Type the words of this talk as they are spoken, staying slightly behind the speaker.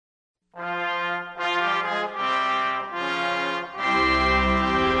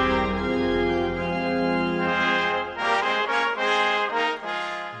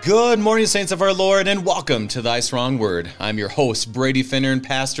Good morning, saints of our Lord, and welcome to Thy Strong Word. I'm your host, Brady Finner, and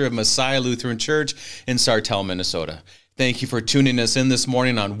pastor of Messiah Lutheran Church in Sartell, Minnesota. Thank you for tuning us in this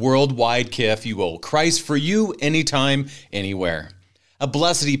morning on Worldwide KFUO. Christ for you, anytime, anywhere. A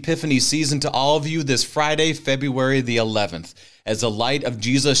blessed Epiphany season to all of you this Friday, February the 11th, as the light of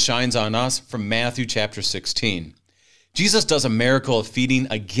Jesus shines on us from Matthew chapter 16. Jesus does a miracle of feeding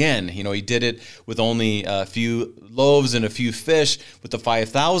again. He did it with only a few loaves and a few fish with the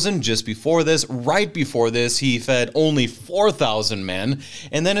 5,000 just before this. Right before this, he fed only 4,000 men.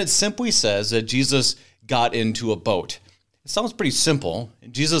 And then it simply says that Jesus got into a boat. It sounds pretty simple.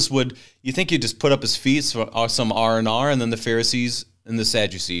 Jesus you think he'd just put up his feet, some R&R, and then the Pharisees and the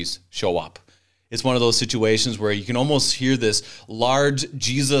Sadducees show up. It's one of those situations where you can almost hear this large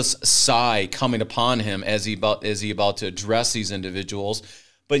Jesus sigh coming upon him as he about to address these individuals.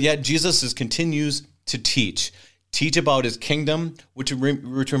 But yet Jesus continues to teach about his kingdom, which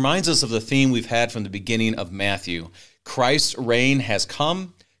reminds us of the theme we've had from the beginning of Matthew. Christ's reign has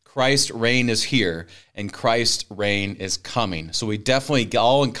come, Christ's reign is here, and Christ's reign is coming. So we definitely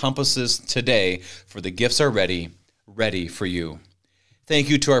all encompass this today, for the gifts are ready for you. Thank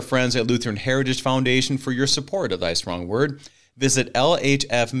you to our friends at Lutheran Heritage Foundation for your support of Thy Strong Word. Visit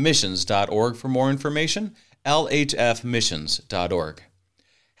lhfmissions.org for more information, lhfmissions.org.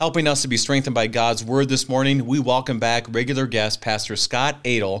 Helping us to be strengthened by God's Word this morning, we welcome back regular guest Pastor Scott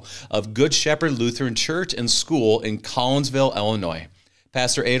Adel of Good Shepherd Lutheran Church and School in Collinsville, Illinois.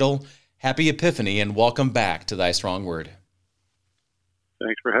 Pastor Adel, happy Epiphany and welcome back to Thy Strong Word.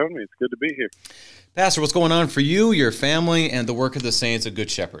 Thanks for having me. It's good to be here. Pastor, what's going on for you, your family, and the work of the saints of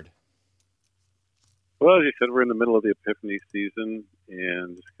Good Shepherd? Well, as you said, we're in the middle of the Epiphany season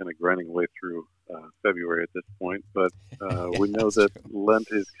and just kind of grinding away through February at this point. But we know that Lent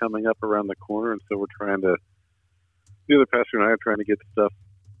is coming up around the corner, and so the other pastor and I are trying to get stuff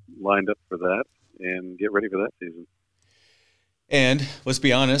lined up for that and get ready for that season. And let's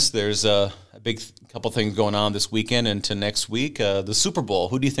be honest, there's a big couple things going on this weekend into next week. The Super Bowl,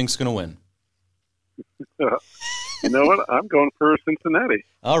 who do you think is going to win? You know what? I'm going for Cincinnati.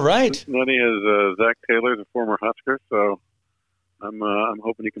 All right. Cincinnati is Zach Taylor, the former Husker, so I'm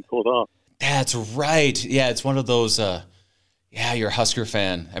hoping he can pull it off. That's right. Yeah, it's one of those, you're a Husker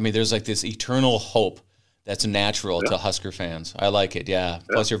fan. I mean, there's like this eternal hope that's natural to Husker fans. I like it, yeah.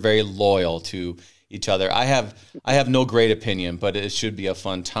 Plus, you're very loyal to each other. I have no great opinion, but it should be a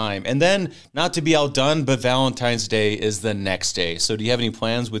fun time. And then, not to be outdone, but Valentine's Day is the next day. So do you have any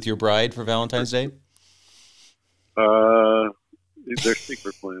plans with your bride for Valentine's Day? They're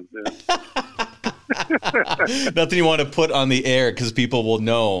secret plans, yeah. Nothing you want to put on the air because people will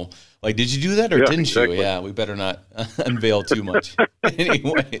know. Like, did you do that or didn't exactly. you? Yeah, we better not unveil too much.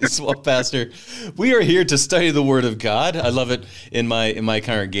 Anyways, well, Pastor, we are here to study the Word of God. I love it in my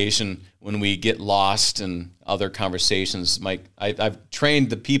congregation when we get lost in other conversations. I've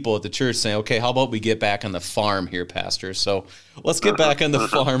trained the people at the church saying, okay, how about we get back on the farm here, Pastor? So let's get back on the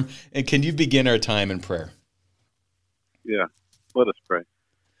farm. And can you begin our time in prayer? Yeah, let us pray.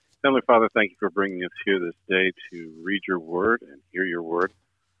 Heavenly Father, thank you for bringing us here this day to read your word and hear your word.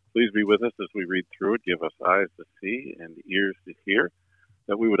 Please be with us as we read through it. Give us eyes to see and ears to hear,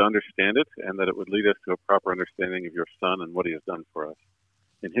 that we would understand it and that it would lead us to a proper understanding of your Son and what he has done for us.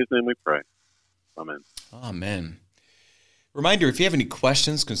 In his name we pray. Amen. Amen. Reminder, if you have any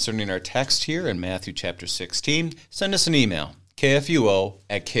questions concerning our text here in Matthew chapter 16, send us an email,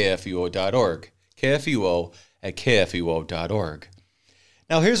 kfuo@kfuo.org, kfuo@kfuo.org.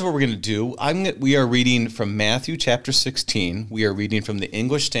 Now, here's what we're going to do. We are reading from Matthew chapter 16. We are reading from the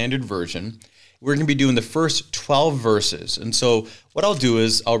English Standard Version. We're going to be doing the first 12 verses. And so what I'll do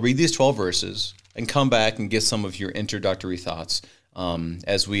is I'll read these 12 verses and come back and get some of your introductory thoughts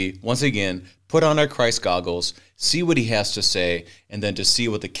as we, once again, put on our Christ goggles, see what he has to say, and then to see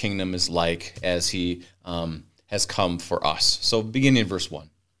what the kingdom is like as he has come for us. So beginning in verse 1.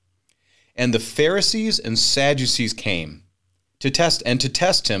 And the Pharisees and Sadducees came. To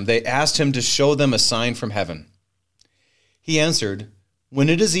test him, they asked him to show them a sign from heaven. He answered, when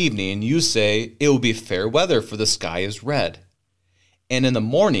it is evening, you say, it will be fair weather, for the sky is red. And in the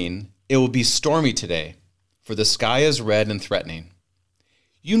morning, it will be stormy today, for the sky is red and threatening.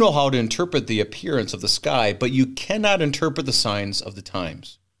 You know how to interpret the appearance of the sky, but you cannot interpret the signs of the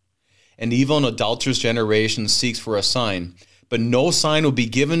times. An evil and adulterous generation seeks for a sign, but no sign will be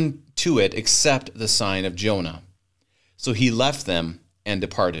given to it except the sign of Jonah. So he left them and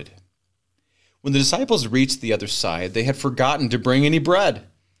departed. When the disciples reached the other side, they had forgotten to bring any bread.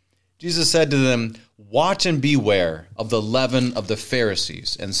 Jesus said to them, watch and beware of the leaven of the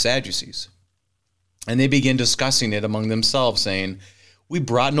Pharisees and Sadducees. And they began discussing it among themselves, saying, We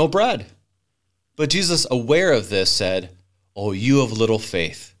brought no bread. But Jesus, aware of this, said, "Oh, you of little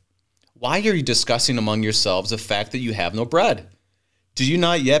faith, why are you discussing among yourselves the fact that you have no bread? Do you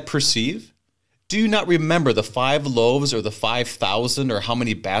not yet perceive? Do you not remember the 5 loaves or the 5,000 or how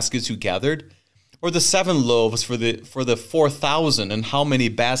many baskets you gathered? Or the 7 loaves for the 4,000 and how many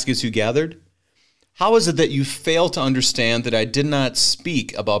baskets you gathered? How is it that you fail to understand that I did not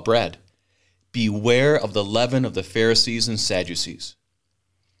speak about bread? Beware of the leaven of the Pharisees and Sadducees."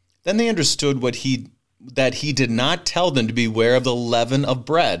 Then they understood that he did not tell them to beware of the leaven of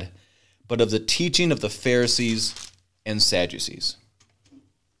bread, but of the teaching of the Pharisees and Sadducees.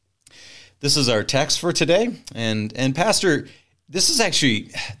 This is our text for today. And Pastor,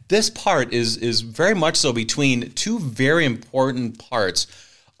 this part is very much so between two very important parts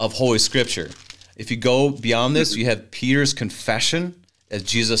of Holy Scripture. If you go beyond this, you have Peter's confession as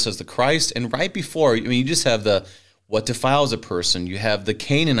Jesus as the Christ. And right before, you just have the what defiles a person. You have the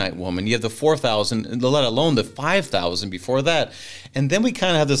Canaanite woman. You have the 4,000, let alone the 5,000 before that. And then we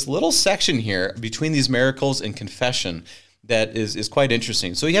kind of have this little section here between these miracles and confession that is quite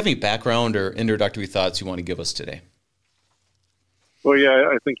interesting. So you have any background or introductory thoughts you want to give us today? Well, yeah,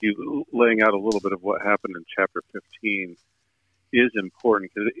 I think you laying out a little bit of what happened in chapter 15 is important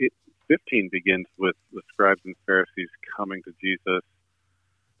because 15 begins with the scribes and Pharisees coming to Jesus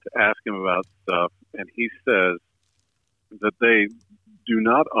to ask him about stuff. And he says that they do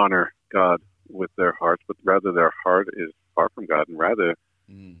not honor God with their hearts, but rather their heart is far from God, and rather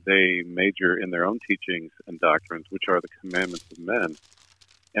they major in their own teachings and doctrines, which are the commandments of men.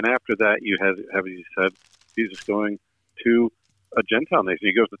 And after that, you have, as you said, Jesus going to a Gentile nation.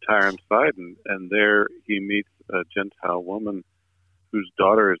 He goes to Tyre and Sidon, and there he meets a Gentile woman whose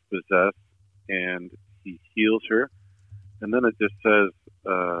daughter is possessed, and he heals her. And then it just says,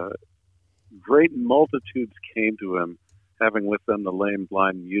 great multitudes came to him, having with them the lame,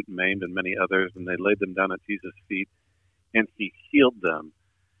 blind, mute, maimed, and many others, and they laid them down at Jesus' feet, and he healed them.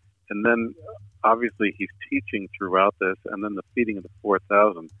 And then, obviously, he's teaching throughout this, and then the feeding of the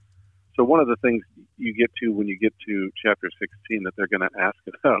 4,000. So one of the things you get to when you get to chapter 16 that they're going to ask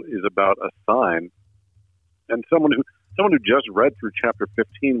about is about a sign. And someone who just read through chapter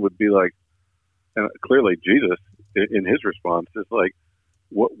 15 would be like, and clearly Jesus, in his response, is like,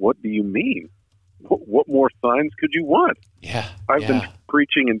 what do you mean? What more signs could you want? I've been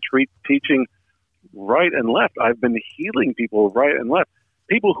preaching and teaching right and left. I've been healing people right and left.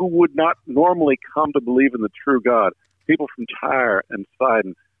 People who would not normally come to believe in the true God. People from Tyre and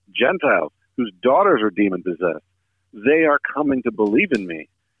Sidon, Gentiles whose daughters are demon-possessed. They are coming to believe in me.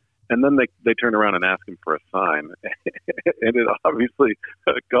 And then they turn around and ask him for a sign. And it obviously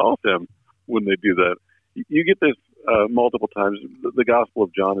galls him when they do that. You get this multiple times. The Gospel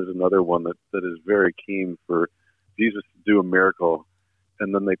of John is another one that is very keen for Jesus to do a miracle,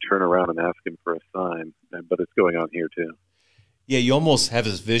 and then they turn around and ask him for a sign. But it's going on here too. Yeah, you almost have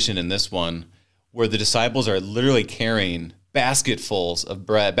this vision in this one where the disciples are literally carrying basketful of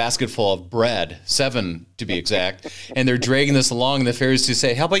bread, 7 to be exact, and they're dragging this along, and the Pharisees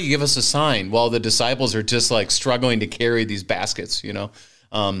say, "How about you give us a sign?" While the disciples are just like struggling to carry these baskets, And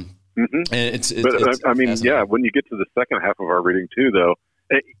when you get to the second half of our reading too, though,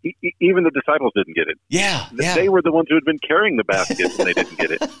 even the disciples didn't get it. Yeah. They were the ones who had been carrying the baskets, and they didn't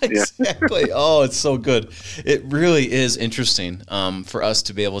get it. Exactly. Oh, it's so good. It really is interesting for us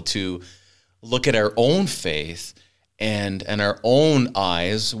to be able to look at our own faith and our own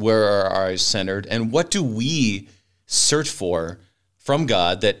eyes, where are our eyes centered, and what do we search for from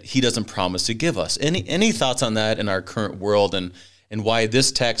God that he doesn't promise to give us? Any thoughts on that in our current world and why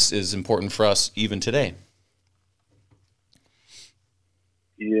this text is important for us even today?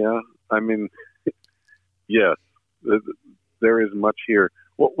 Yeah, yes, there is much here.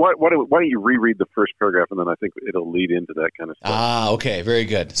 Why don't you reread the first paragraph, and then I think it'll lead into that kind of stuff. Okay, very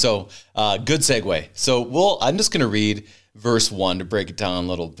good. So, good segue. So I'm just going to read verse 1 to break it down a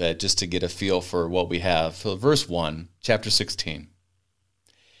little bit, just to get a feel for what we have. So verse 1, chapter 16.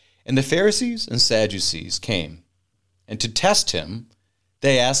 And the Pharisees and Sadducees came, and to test him,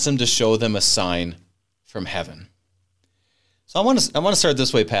 they asked him to show them a sign from heaven. So I want to start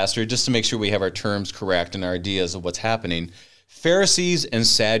this way, Pastor, just to make sure we have our terms correct and our ideas of what's happening. Pharisees and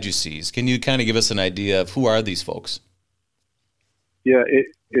Sadducees, can you kind of give us an idea of who are these folks? Yeah,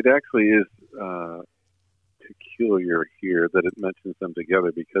 it actually is peculiar here that it mentions them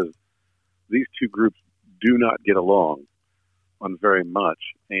together, because these two groups do not get along on very much.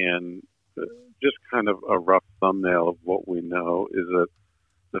 And just kind of a rough thumbnail of what we know is that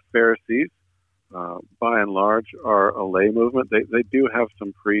the Pharisees, by and large, are a lay movement. They do have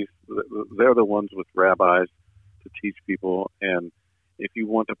some priests. They're the ones with rabbis to teach people. And if you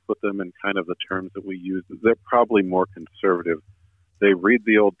want to put them in kind of the terms that we use, they're probably more conservative. They read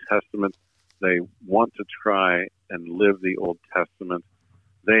the Old Testament. They want to try and live the Old Testament.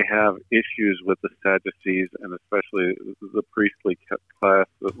 They have issues with the Sadducees, and especially the priestly class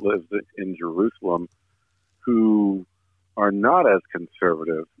that lives in Jerusalem, who are not as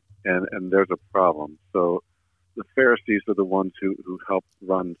conservative, and there's a problem. So the Pharisees are the ones who help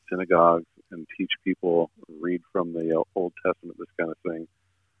run synagogues and teach people, read from the Old Testament, this kind of thing.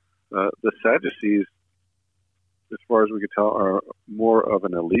 The Sadducees, as far as we could tell, are more of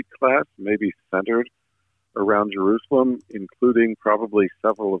an elite class, maybe centered around Jerusalem, including probably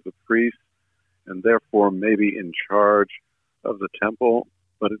several of the priests, and therefore maybe in charge of the temple.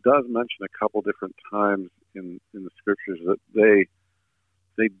 But it does mention a couple different times in the scriptures that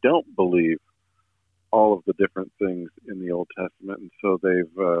they don't believe all of the different things in the Old Testament, and so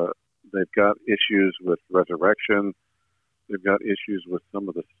they've got issues with resurrection. They've got issues with some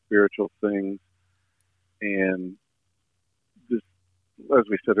of the spiritual things, and this, as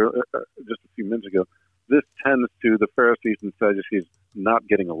we said earlier, just a few minutes ago, this tends to the Pharisees and Sadducees not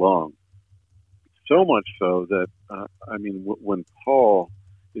getting along. So much so that, when Paul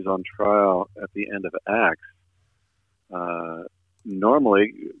is on trial at the end of Acts,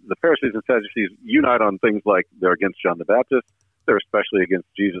 normally the Pharisees and Sadducees unite on things like they're against John the Baptist, they're especially against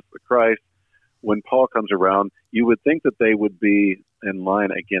Jesus the Christ. When Paul comes around, you would think that they would be in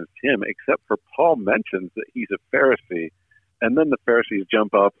line against him, except for Paul mentions that he's a Pharisee, and then the Pharisees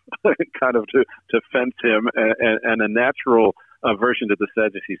jump up kind of to fence him, and a natural aversion to the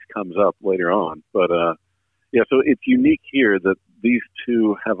Sadducees comes up later on. But so it's unique here that these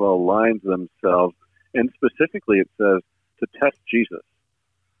two have aligned themselves, and specifically it says to test Jesus.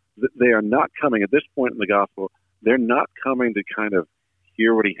 They are not coming, at this point in the gospel, they're not coming to kind of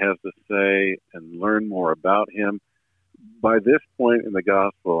hear what he has to say and learn more about him. By this point in the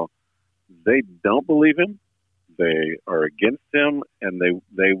gospel, they don't believe him, they are against him, and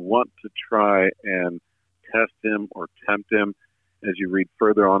they want to try and test him or tempt him. As you read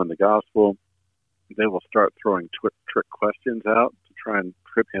further on in the gospel, they will start throwing trick questions out to try and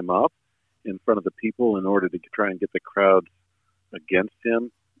trip him up in front of the people in order to try and get the crowd against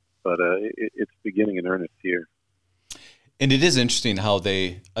him. But it's beginning in earnest here. And it is interesting how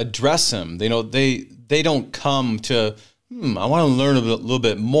they address him. They don't come to, I want to learn a little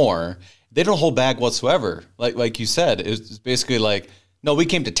bit more. They don't hold back whatsoever. Like you said, it's basically like, no, we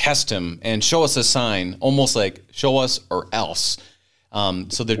came to test him and show us a sign, almost like show us or else.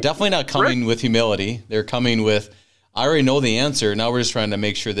 So they're definitely not coming with humility. They're coming with, I already know the answer. Now we're just trying to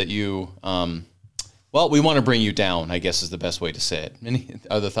make sure that you, we want to bring you down, I guess is the best way to say it. Any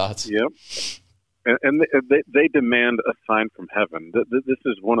other thoughts? Yep. And they demand a sign from heaven. This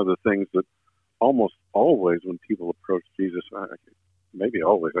is one of the things that almost always when people approach Jesus, maybe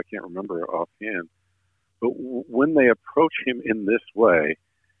always, I can't remember offhand, but when they approach him in this way,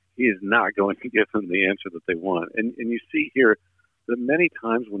 he is not going to give them the answer that they want. And you see here that many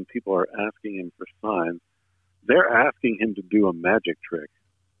times when people are asking him for signs, they're asking him to do a magic trick,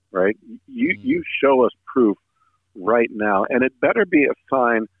 right? You show us proof right now, and it better be a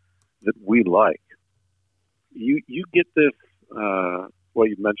sign that we like. You get this,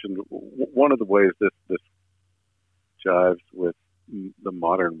 you mentioned one of the ways this jives with the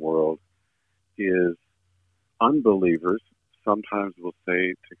modern world is unbelievers sometimes will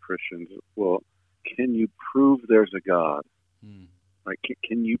say to Christians, well, can you prove there's a God? Like,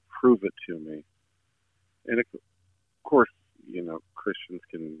 can you prove it to me? And of course, Christians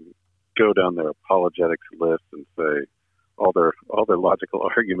can go down their apologetics list and say all their logical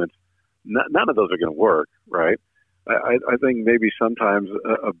arguments. None of those are going to work, right? I think maybe sometimes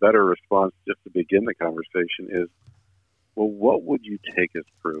a better response just to begin the conversation is, well, what would you take as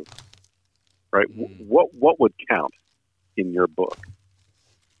proof, right? What would count in your book?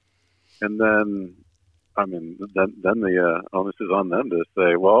 And then, then the onus is on them to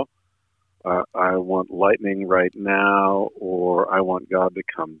say, well, I want lightning right now, or I want God to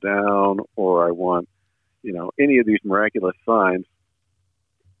come down, or I want, any of these miraculous signs.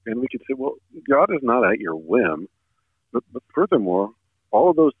 And we could say, well, God is not at your whim. But furthermore, all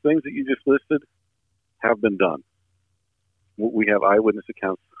of those things that you just listed have been done. We have eyewitness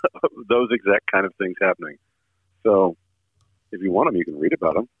accounts of those exact kind of things happening. So if you want them, you can read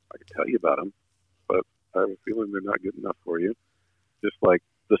about them. I can tell you about them. But I have a feeling they're not good enough for you. Just like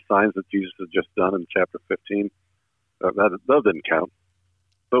the signs that Jesus has just done in chapter 15, those didn't count.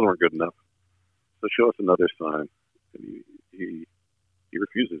 Those weren't good enough. So show us another sign. And he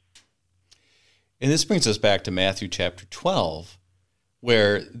refuses. And this brings us back to Matthew chapter 12,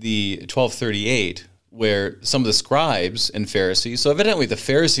 where the 12:38, where some of the scribes and Pharisees, so evidently the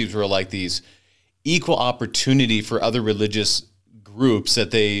Pharisees were like these equal opportunity for other religious groups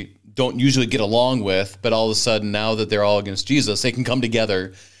that they don't usually get along with, but all of a sudden now that they're all against Jesus, they can come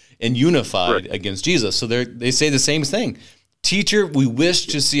together and unified against Jesus. So they say the same thing. Teacher, we wish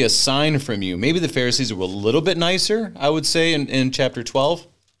to see a sign from you. Maybe the Pharisees were a little bit nicer, I would say, in chapter 12.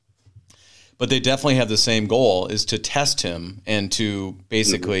 But they definitely have the same goal, is to test him and to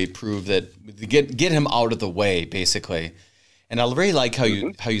basically prove that, get him out of the way, basically. And I really like how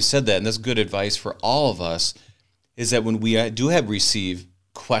you said that, and that's good advice for all of us, is that when we do have receive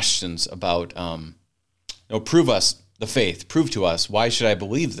questions about, prove us the faith, prove to us, why should I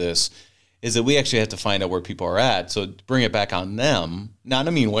believe this, is that we actually have to find out where people are at. So bring it back on them, not in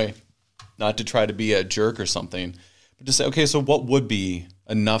a mean way, not to try to be a jerk or something, but to say, okay, so what would be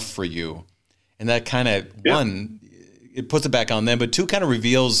enough for you? And that kind of, one, it puts it back on them, but two, kind of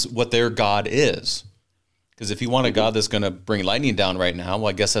reveals what their God is. Because if you want a God that's going to bring lightning down right now, well,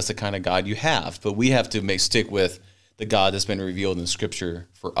 I guess that's the kind of God you have. But we have to stick with the God that's been revealed in Scripture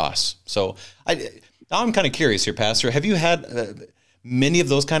for us. So now I'm kind of curious here, Pastor. Have you had many of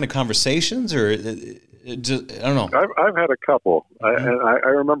those kind of conversations, or just, I don't know? I've had a couple. And I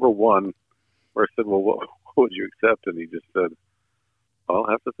remember one where I said, well, what would you accept? And he just said, I'll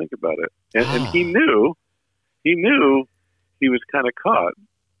have to think about it. And he knew he was kind of caught,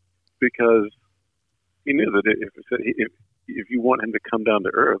 because he knew that if you want him to come down to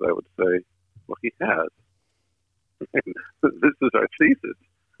earth, I would say, well, he has. This is our thesis.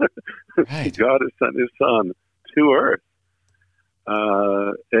 Right. God has sent his son to earth.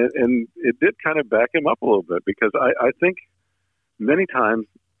 And it did kind of back him up a little bit, because I think many times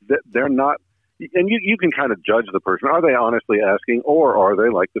that they're not, and you can kind of judge the person. Are they honestly asking, or are they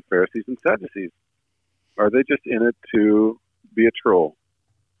like the Pharisees and Sadducees? Are they just in it to be a troll?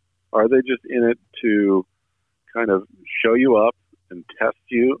 Are they just in it to kind of show you up and test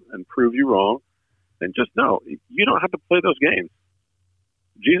you and prove you wrong? And just know, you don't have to play those games.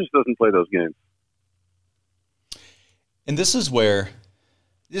 Jesus doesn't play those games. And this is where,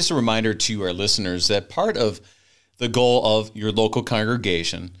 just a reminder to our listeners that part of the goal of your local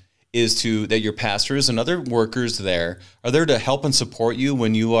congregation is that your pastors and other workers there are there to help and support you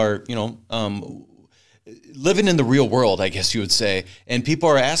when you are, living in the real world, I guess you would say, and people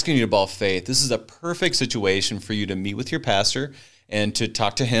are asking you about faith. This is a perfect situation for you to meet with your pastor and to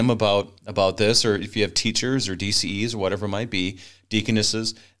talk to him about this, or if you have teachers or DCEs or whatever it might be,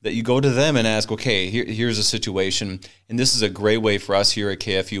 deaconesses, that you go to them and ask, okay, here's a situation, and this is a great way for us here at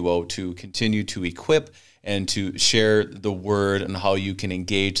KFUO to continue to equip and to share the word and how you can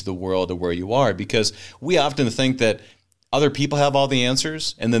engage the world of where you are, because we often think that other people have all the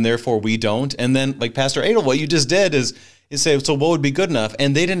answers, and then therefore we don't. And then, like Pastor Adel, what you just did is say, so what would be good enough?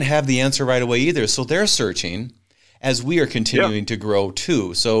 And they didn't have the answer right away either. So they're searching as we are continuing to grow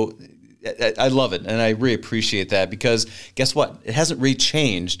too. So I love it, and I really appreciate that, because guess what? It hasn't really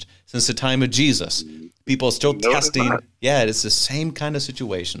changed since the time of Jesus. People are still testing. Yeah, it's the same kind of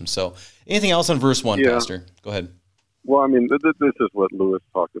situation. So anything else on verse 1, Pastor? Go ahead. Well, I mean, this is what Lewis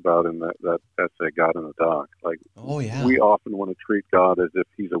talked about in that essay, God in the Dock. Like, we often want to treat God as if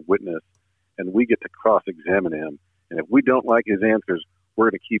he's a witness, and we get to cross-examine him. And if we don't like his answers, we're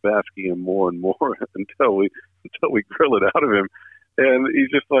going to keep asking him more and more until we grill it out of him. And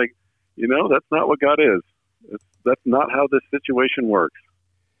he's just like, that's not what God is. That's not how this situation works.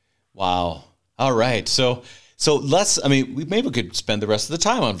 Wow. All right. So maybe we could spend the rest of the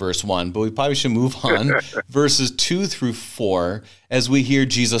time on verse 1, but we probably should move on verses 2 through 4 as we hear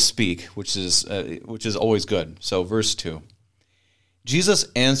Jesus speak, which is always good. So verse 2, Jesus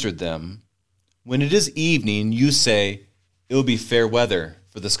answered them, when it is evening, you say, it will be fair weather,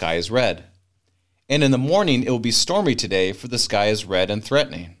 for the sky is red. And in the morning, it will be stormy today, for the sky is red and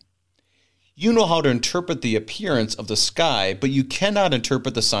threatening. You know how to interpret the appearance of the sky, but you cannot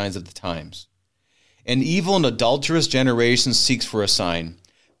interpret the signs of the times. An evil and adulterous generation seeks for a sign,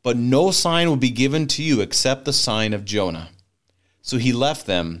 but no sign will be given to you except the sign of Jonah. So he left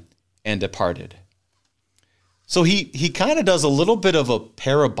them and departed. So he kind of does a little bit of a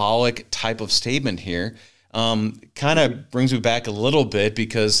parabolic type of statement here. Kind of brings me back a little bit,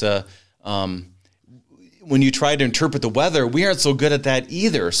 because when you try to interpret the weather, we aren't so good at that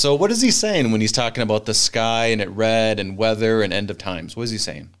either. So what is he saying when he's talking about the sky and it red and weather and end of times? What is he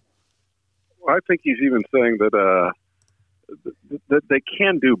saying? Well, I think he's even saying that they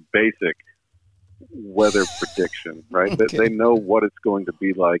can do basic weather prediction, right? Okay. They know what it's going to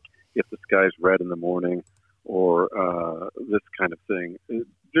be like if the sky's red in the morning, or this kind of thing.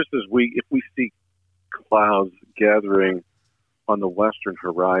 Just as if we see clouds gathering on the western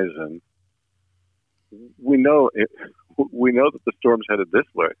horizon, know that the storm's headed this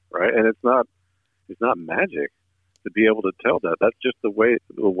way, right? And it's not magic to be able to tell that. That's just the way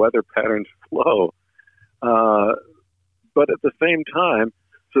the weather patterns flow. But at the same time,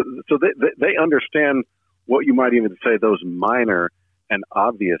 so they understand what you might even say those minor and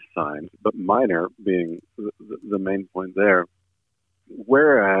obvious signs, but minor being the main point there.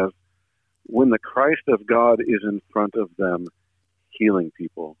 Whereas when the Christ of God is in front of them healing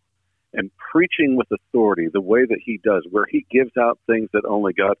people and preaching with authority the way that he does, where he gives out things that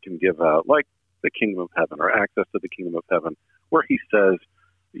only God can give out, like the kingdom of heaven or access to the kingdom of heaven, where he says,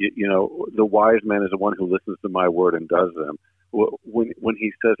 the wise man is the one who listens to my word and does them. When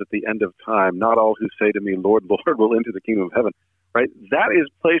he says at the end of time, not all who say to me, Lord, Lord, will enter the kingdom of heaven, right? That is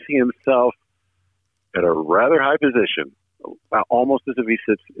placing himself at a rather high position, almost as if he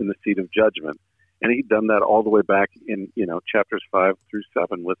sits in the seat of judgment. And he'd done that all the way back in, chapters 5 through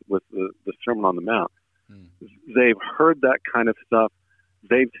 7 with the Sermon on the Mount. They've heard that kind of stuff.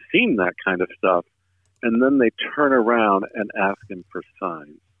 They've seen that kind of stuff. And then they turn around and ask him for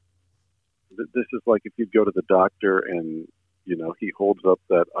signs. This is like if you go to the doctor and, he holds up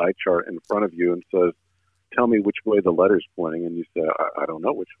that eye chart in front of you and says, tell me which way the letter's pointing. And you say, I don't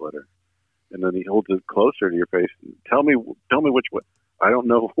know which letter. And then he holds it closer to your face. Tell me which way. I don't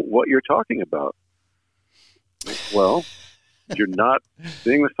know what you're talking about. Well, you're not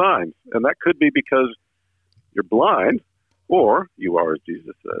seeing the signs. And that could be because you're blind, or you are, as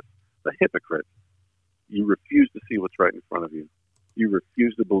Jesus says, a hypocrite. You refuse to see what's right in front of you. You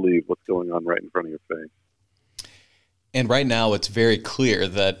refuse to believe what's going on right in front of your face. And right now it's very clear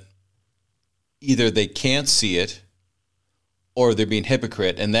that either they can't see it or they're being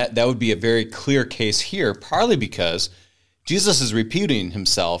hypocrite. And that would be a very clear case here, partly because Jesus is repeating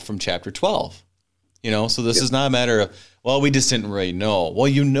himself from chapter 12. So this is not a matter of, well, we just didn't really know. Well,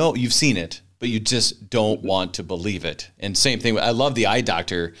 you've seen it, but you just don't want to believe it. And same thing, I love the eye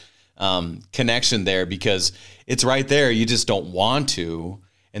doctor connection there, because it's right there. You just don't want to.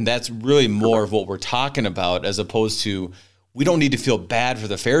 And that's really more of what we're talking about, as opposed to, we don't need to feel bad for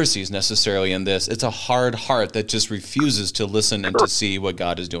the Pharisees necessarily in this. It's a hard heart that just refuses to listen and to see what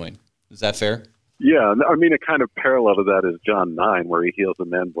God is doing. Is that fair? Yeah. I mean, a kind of parallel to that is John 9, where he heals a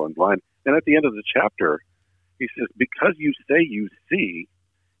man born blind. And at the end of the chapter, he says, because you say you see,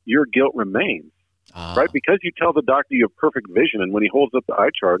 your guilt remains. Right? Because you tell the doctor you have perfect vision, and when he holds up the eye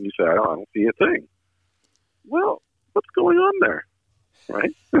chart and you say, I don't see a thing. Well, what's going on there?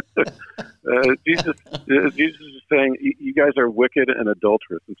 Right? Jesus is saying, you guys are wicked and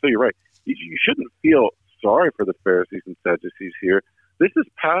adulterous. And so you're right. You shouldn't feel sorry for the Pharisees and Sadducees here. This is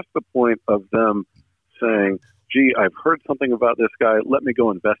past the point of them saying, gee, I've heard something about this guy. Let me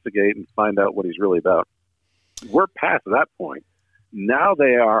go investigate and find out what he's really about. We're past that point. Now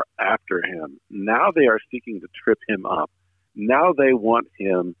they are after him. Now they are seeking to trip him up. Now they want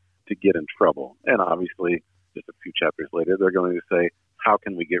him to get in trouble. And obviously, just a few chapters later, they're going to say, how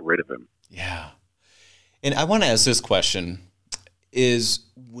can we get rid of him? Yeah. And I want to ask this question, is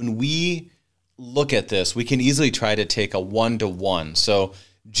when we look at this, we can easily try to take a one-to-one. So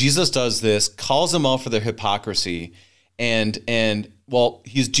Jesus does this, calls them out for their hypocrisy, and well,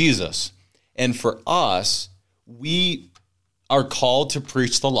 he's Jesus. And for us, we are called to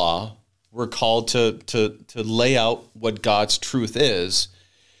preach the law. We're called to lay out what God's truth is.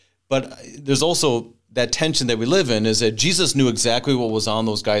 But there's also that tension that we live in, is that Jesus knew exactly what was on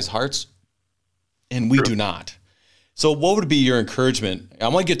those guys' hearts, and we do not. So what would be your encouragement? I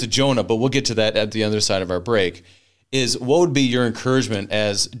want to get to Jonah, but we'll get to that at the other side of our break. Is what would be your encouragement,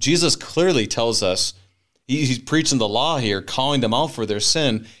 as Jesus clearly tells us, he's preaching the law here, calling them out for their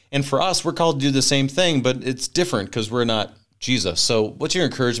sin. And for us, we're called to do the same thing, but it's different because we're not Jesus. So what's your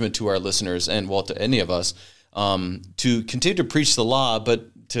encouragement to our listeners, and well, to any of us, to continue to preach the law, but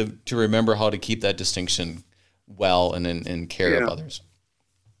to remember how to keep that distinction well and in care of others?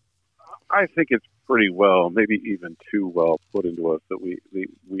 I think it's pretty well, maybe even too well put into us that we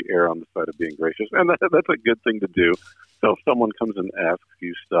err on the side of being gracious. And that's a good thing to do. So if someone comes and asks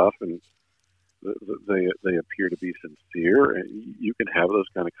you stuff and they appear to be sincere, and you can have those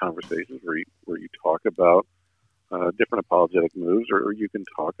kind of conversations where you talk about different apologetic moves, or you can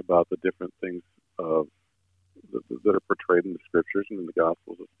talk about the different things that are portrayed in the scriptures and in the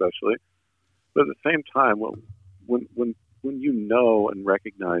Gospels especially. But at the same time, when you know and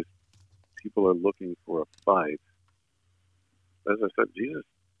recognize people are looking for a fight, as I said, Jesus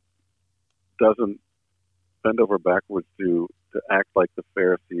doesn't bend over backwards to act like the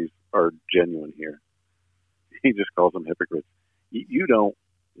Pharisees are genuine here. He just calls them hypocrites. You don't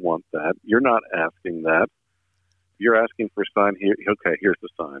want that. You're not asking that. You're asking for a sign here. Okay, here's the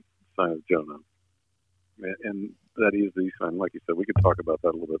sign of Jonah. and that is the sign. Like you said, we could talk about that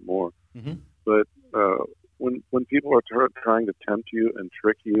a little bit more. Mm-hmm. But when people are trying to tempt you and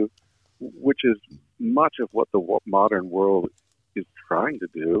trick you, which is much of what the modern world is trying to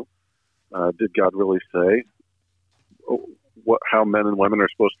do, did God really say how men and women are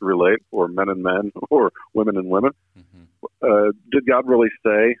supposed to relate, or men and men, or women and women? Mm-hmm. Did God really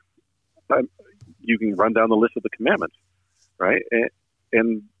say you can run down the list of the commandments, right?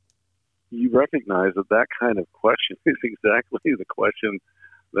 And you recognize that kind of question is exactly the question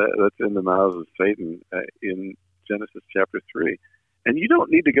that's in the mouths of Satan in Genesis chapter 3. And you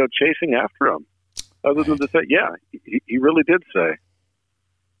don't need to go chasing after him other than to say, yeah, he really did say,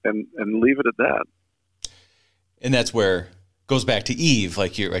 and leave it at that. And that's where goes back to Eve,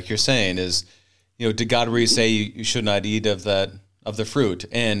 like you're saying, is, did God really say you should not eat of the fruit?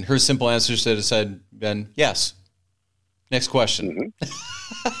 And her simple answer should have been yes. Next question.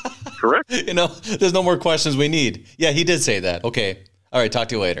 Mm-hmm. Correct. There's no more questions we need. Yeah, he did say that. Okay. All right. Talk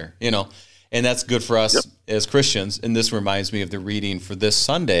to you later. And that's good for us as Christians. And this reminds me of the reading for this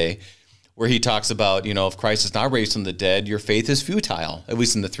Sunday, where he talks about, if Christ is not raised from the dead, your faith is futile, at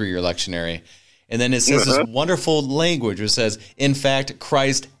least in the 3-year lectionary. And then it says this wonderful language, which says, in fact,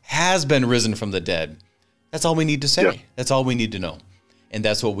 Christ has been risen from the dead. That's all we need to say. Yeah. That's all we need to know. And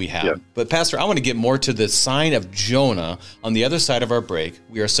that's what we have. Yeah. But Pastor, I want to get more to the sign of Jonah on the other side of our break.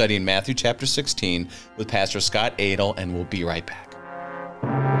 We are studying Matthew chapter 16 with Pastor Scott Adel, and we'll be right back.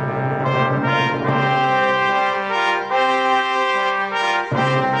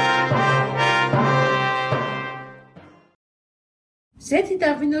 This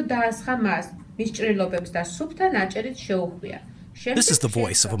is the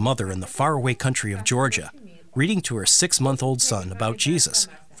voice of a mother in the faraway country of Georgia, reading to her 6-month-old son about Jesus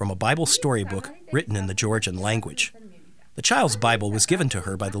from a Bible storybook written in the Georgian language. The child's Bible was given to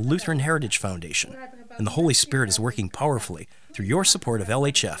her by the Lutheran Heritage Foundation, and the Holy Spirit is working powerfully through your support of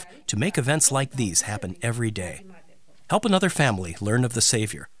LHF to make events like these happen every day. Help another family learn of the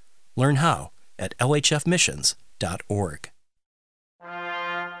Savior. Learn how at lhfmissions.org.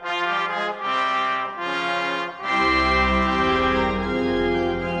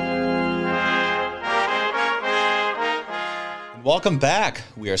 Welcome back.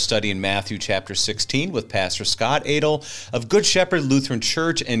 We are studying Matthew chapter 16 with Pastor Scott Adel of Good Shepherd Lutheran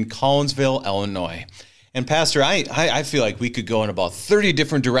Church in Collinsville, Illinois. And Pastor, I feel like we could go in about 30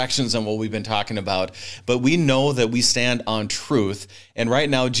 different directions on what we've been talking about, but we know that we stand on truth. And right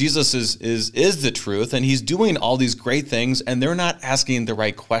now, Jesus is the truth, and he's doing all these great things, and they're not asking the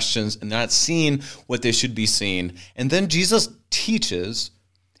right questions and not seeing what they should be seeing. And then Jesus teaches,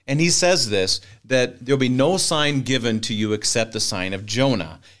 and he says this, that there'll be no sign given to you except the sign of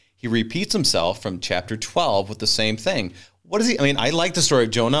Jonah. He repeats himself from chapter 12 with the same thing. What is he? I mean, I like the story of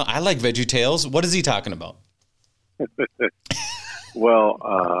Jonah. I like VeggieTales. What is he talking about?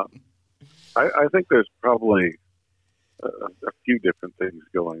 Well, I think there's probably a few different things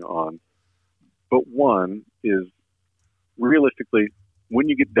going on. But one is, realistically, when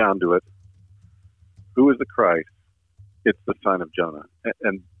you get down to it, who is the Christ? It's the sign of Jonah.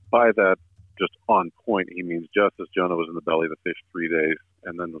 And by that, just on point, he means just as Jonah was in the belly of the fish 3 days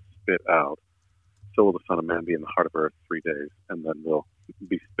and then was spit out, so will the Son of Man be in the heart of earth 3 days and then will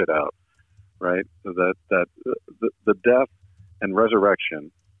be spit out, right? So that the death and resurrection,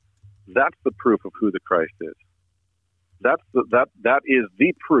 that's the proof of who the Christ is. That is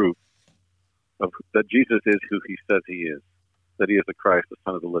the proof of that Jesus is who he says he is, that he is the Christ, the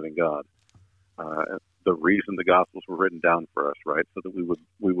Son of the living God. The reason the Gospels were written down for us, right, so that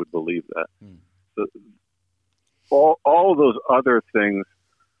we would believe that. So all of those other things,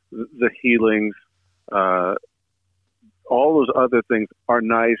 the healings, all those other things are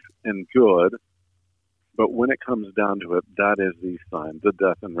nice and good, but when it comes down to it, that is the sign, the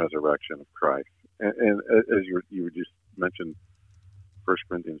death and resurrection of Christ. And as you just mentioned, 1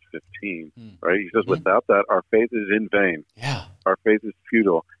 Corinthians 15, right? He says, without that, our faith is in vain. Yeah. Our faith is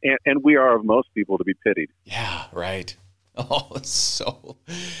futile. And we are of most people to be pitied. Yeah, right. Oh, so,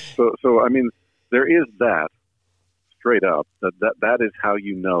 I mean, there is that, straight up, that is how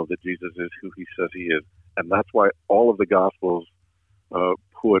you know that Jesus is who he says he is. And that's why all of the Gospels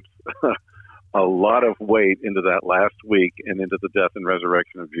put a lot of weight into that last week and into the death and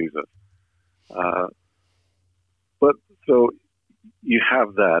resurrection of Jesus. But so you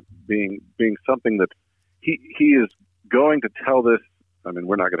have that being something that he is going to tell this. I mean,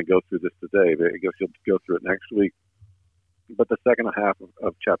 we're not going to go through this today, but I guess you'll go through it next week. But the second half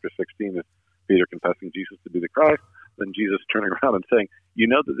of chapter 16 is Peter confessing Jesus to be the Christ, then Jesus turning around and saying, you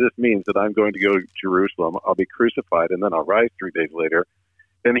know that this means that I'm going to go to Jerusalem, I'll be crucified, and then I'll rise 3 days later.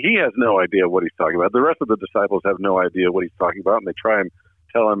 And he has no idea what he's talking about. The rest of the disciples have no idea what he's talking about, and they try and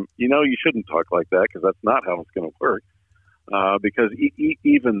tell him, you shouldn't talk like that because that's not how it's going to work. Because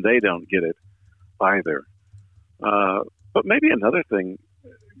even they don't get it either. But maybe another thing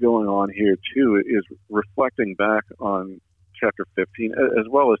going on here, too, is reflecting back on chapter 15, as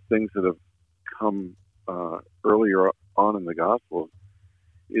well as things that have come earlier on in the Gospels,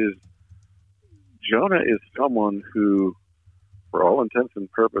 is Jonah is someone who, for all intents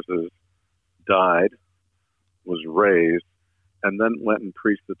and purposes, died, was raised, and then went and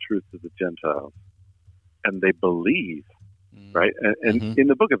preached the truth to the Gentiles. And they believe, right? And in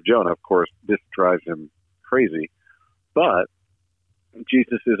the book of Jonah, of course, this drives him crazy. But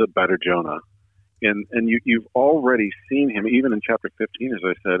Jesus is a better Jonah. And you've already seen him, even in chapter 15, as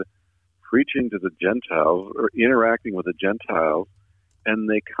I said, preaching to the Gentiles or interacting with the Gentiles, and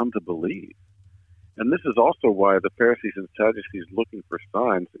they come to believe. And this is also why the Pharisees and Sadducees looking for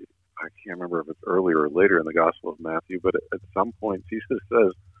signs, I can't remember if it's earlier or later in the Gospel of Matthew, but at some point Jesus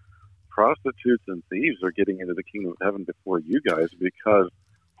says, prostitutes and thieves are getting into the kingdom of heaven before you guys, because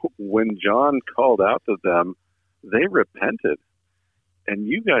when John called out to them, they repented, and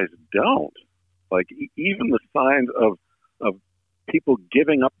you guys don't. Like, even the signs of people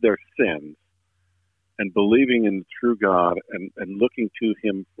giving up their sins and believing in the true God and looking to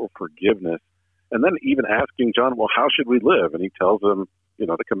him for forgiveness, and then even asking John, well, how should we live? And he tells them,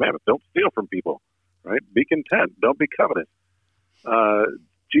 the commandments, don't steal from people, right? Be content, don't be covetous.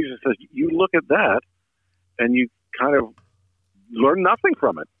 Jesus says, you look at that and you kind of learn nothing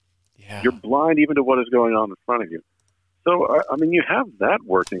from it. Yeah. You're blind even to what is going on in front of you. So, you have that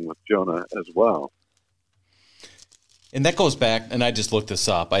working with Jonah as well. And that goes back, and I just looked this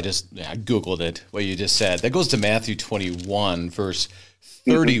up. I Googled it, what you just said. That goes to Matthew 21, verse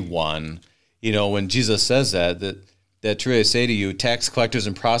 31. When Jesus says that truly I say to you, tax collectors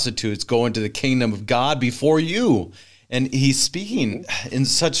and prostitutes go into the kingdom of God before you. And he's speaking in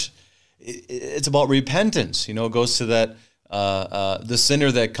it's about repentance. It goes to that, the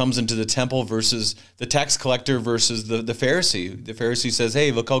sinner that comes into the temple versus the tax collector versus the Pharisee. The Pharisee says,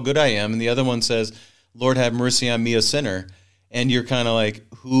 hey, look how good I am. And the other one says, Lord, have mercy on me, a sinner. And you're kind of like,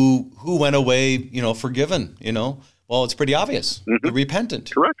 who went away, forgiven, Well, it's pretty obvious. The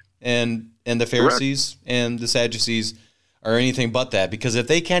repentant. Correct. And the Pharisees and the Sadducees are anything but that, because if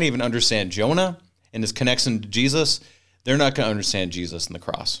they can't even understand Jonah and his connection to Jesus, they're not going to understand Jesus and the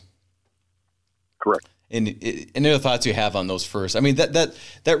cross. Correct. And any other thoughts you have on those first?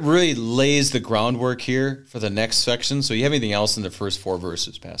 That really lays the groundwork here for the next section. So you have anything else in the first 4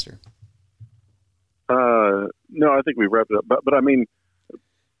 verses, Pastor? No, I think we wrapped it up. But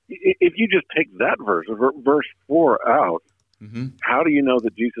if you just take that verse 4 out, how do you know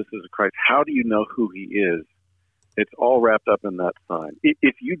that Jesus is Christ? How do you know who he is? It's all wrapped up in that sign.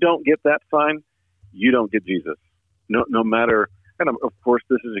 If you don't get that sign, you don't get Jesus. No matter, and of course,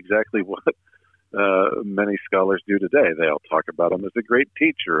 this is exactly what many scholars do today. They'll talk about him as a great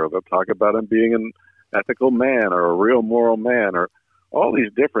teacher, or they'll talk about him being an ethical man, or a real moral man, or all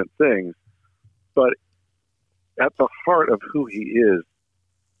these different things. But at the heart of who he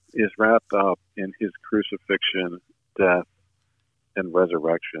is wrapped up in his crucifixion, death, and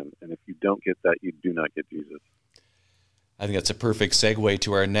resurrection. And if you don't get that, you do not get Jesus. I think that's a perfect segue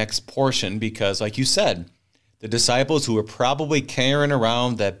to our next portion, because like you said, the disciples who were probably carrying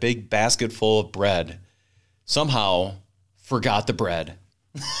around that big basket full of bread somehow forgot the bread.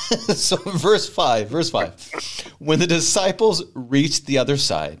 So verse 5, when the disciples reached the other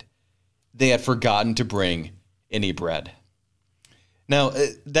side, they had forgotten to bring any bread. Now,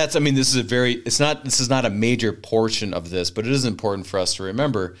 this is not a major portion of this, but it is important for us to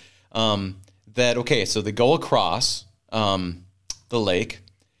remember so they go across the lake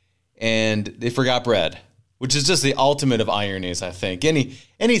and they forgot bread, which is just the ultimate of ironies, I think.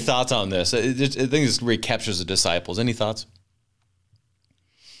 Any thoughts on this? I think this really captures the disciples. Any thoughts?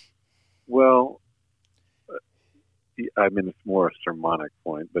 Well, it's more a sermonic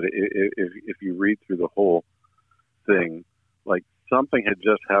point, but if you read through the whole thing, like, something had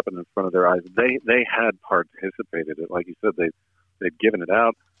just happened in front of their eyes. They had participated in it. Like you said, they'd given it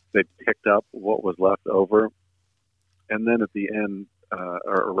out. They'd picked up what was left over. And then at the end,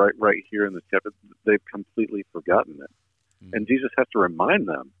 or right here in this chapter, they've completely forgotten it. Mm-hmm. And Jesus has to remind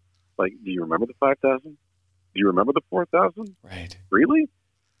them, like, do you remember the 5,000? Do you remember the 4,000? Right. Really?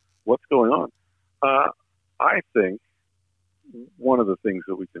 What's going on? I think one of the things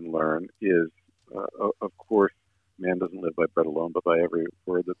that we can learn is, of course, man doesn't live by bread alone, but by every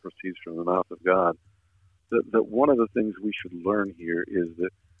word that proceeds from the mouth of God. That one of the things we should learn here is that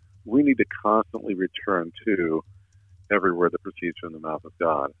we need to constantly return to every word that proceeds from the mouth of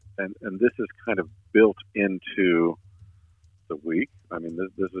God. And this is kind of built into the week. I mean,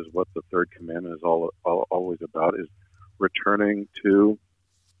 this is what the third commandment is always about, is returning to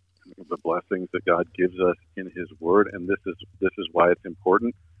the blessings that God gives us in His Word. And this is why it's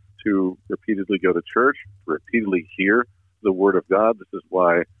important to repeatedly go to church, repeatedly hear the Word of God. This is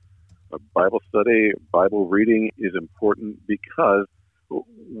why a Bible study, Bible reading is important, because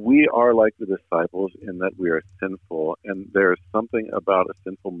we are like the disciples in that we are sinful, and there is something about a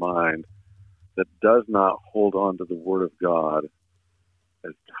sinful mind that does not hold on to the Word of God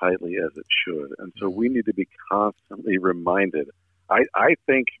as tightly as it should. And so we need to be constantly reminded. I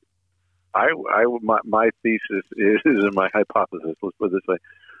think my thesis is, and my hypothesis, let's put it this way,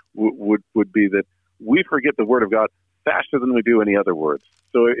 would be that we forget the Word of God faster than we do any other words.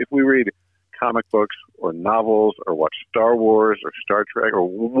 So if we read comic books or novels or watch Star Wars or Star Trek or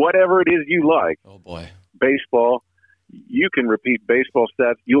whatever it is you like, oh boy, baseball, you can repeat baseball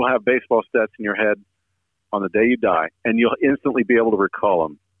stats. You'll have baseball stats in your head on the day you die, and you'll instantly be able to recall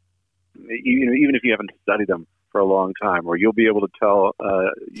them, even if you haven't studied them for a long time. Or you'll be able to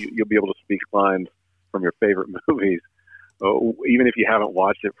you'll be able to speak lines from your favorite movies, even if you haven't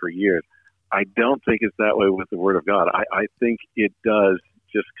watched it for years. I don't think it's that way with the Word of God. I think it does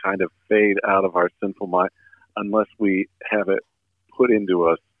just kind of fade out of our sinful mind unless we have it put into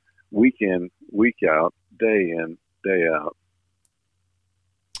us week in, week out, day in, day out.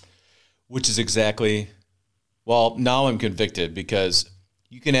 Which is exactly, well, now I'm convicted, because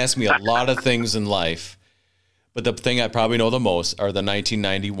you can ask me a lot of things in life, but the thing I probably know the most are the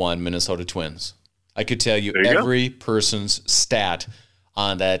 1991 Minnesota Twins. I could tell you every person's stat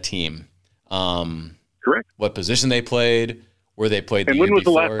on that team. Correct. What position they played, where they played. And when was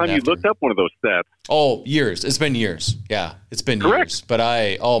the last time you looked up one of those stats? Oh, years. It's been years. Yeah, it's been Correct. Years. But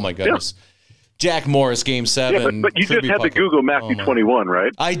oh my goodness. Yeah. Jack Morris, Game 7. Yeah, but you just had to Google Matthew 21,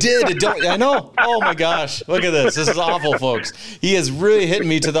 right? I did. I know. Oh, my gosh. Look at this. This is awful, folks. He is really hitting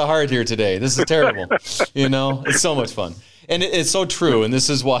me to the heart here today. This is terrible. It's so much fun. And it's so true. And this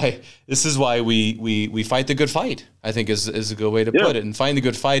is why we fight the good fight, I think is a good way to put it. And fighting the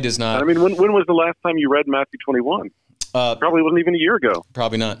good fight is not. I mean, when was the last time you read Matthew 21? Probably wasn't even a year ago.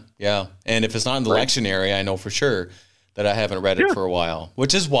 Probably not. Yeah. And if it's not in the lectionary, I know for sure that I haven't read it for a while,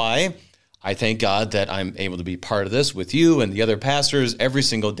 which is why I thank God that I'm able to be part of this with you and the other pastors every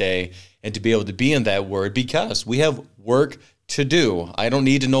single day, and to be able to be in that Word, because we have work to do. I don't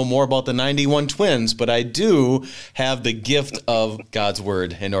need to know more about the 91 Twins, but I do have the gift of God's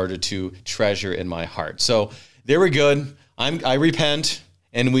Word in order to treasure in my heart. So there we go. I repent,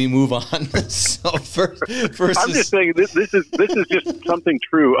 and we move on. So I'm just saying this is just something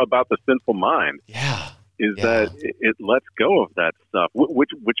true about the sinful mind. That it lets go of that stuff,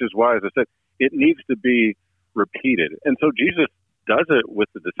 which is why, as I said, it needs to be repeated. And so Jesus does it with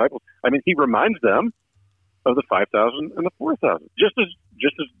the disciples. I mean, he reminds them of the 5,000 and the 4,000, just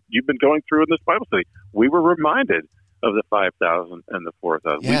as you've been going through in this Bible study. We were reminded of the 5,000 and the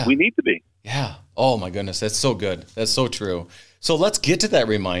 4,000. Yeah. We need to be. Yeah. Oh my goodness, that's so good. That's so true. So let's get to that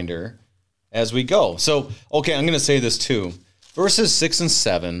reminder as we go. So, okay, I'm going to say this too. Verses 6 and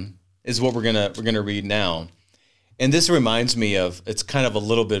 7 is what we're gonna read now. And this reminds me of, it's kind of a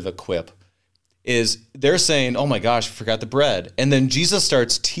little bit of a quip, is they're saying, oh my gosh, I forgot the bread. And then Jesus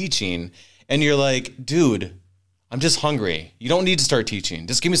starts teaching, and you're like, dude, I'm just hungry. You don't need to start teaching.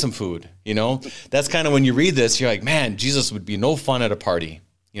 Just give me some food, That's kind of when you read this, you're like, man, Jesus would be no fun at a party.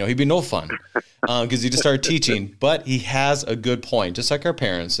 He'd be no fun because he just started teaching. But he has a good point, just like our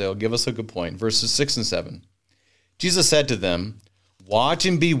parents. They'll give us a good point. Verses 6 and 7. Jesus said to them, watch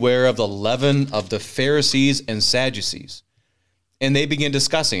and beware of the leaven of the Pharisees and Sadducees. And they began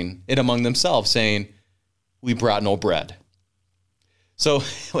discussing it among themselves, saying, we brought no bread. So,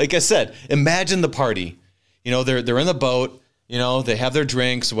 like I said, imagine the party. They're in the boat, they have their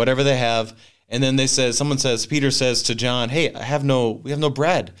drinks, whatever they have. And then Peter says to John, hey, we have no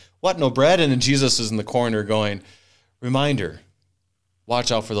bread. What, no bread? And then Jesus is in the corner going, reminder,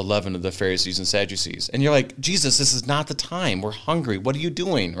 watch out for the leaven of the Pharisees and Sadducees. And you're like, Jesus, this is not the time. We're hungry. What are you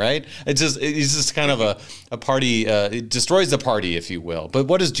doing, right? It's just kind of a party. It destroys the party, if you will. But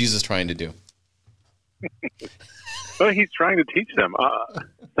what is Jesus trying to do? Well, he's trying to teach them.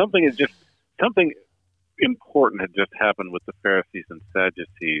 Something important had just happened with the Pharisees and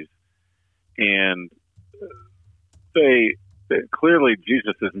Sadducees. And they clearly,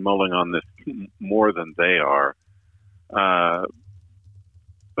 Jesus is mulling on this more than they are.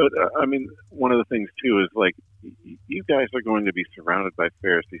 But, I mean, one of the things, too, is like, you guys are going to be surrounded by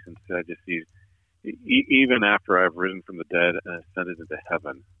Pharisees and Sadducees even after I've risen from the dead and ascended into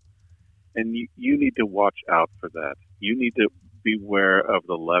heaven. And you need to watch out for that. You need to beware of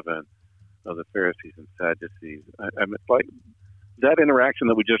the leaven of the Pharisees and Sadducees. I mean, like that interaction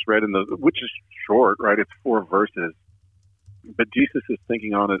that we just read which is short, right? It's 4 verses, but Jesus is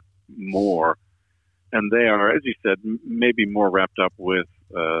thinking on it more, and they are, as you said, maybe more wrapped up with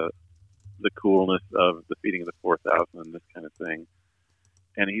the coolness of the feeding of the 4,000 and this kind of thing.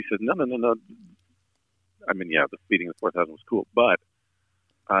 And he said, no. I mean, yeah, the feeding of the 4,000 was cool, but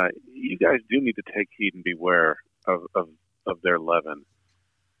you guys do need to take heed and beware of their leaven.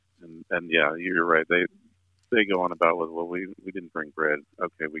 And yeah, you're right. They go on about, well, we didn't bring bread.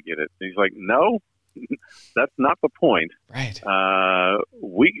 Okay, we get it. And he's like, no, that's not the point. Right.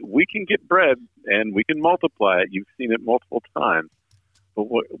 We can get bread and we can multiply it. You've seen it multiple times. But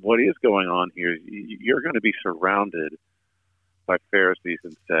what is going on here is you're going to be surrounded by Pharisees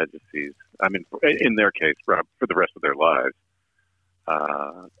and Sadducees. I mean, in their case, for the rest of their lives.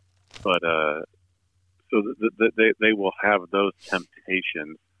 So they will have those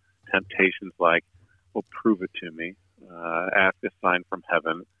temptations like, well, prove it to me. Ask a sign from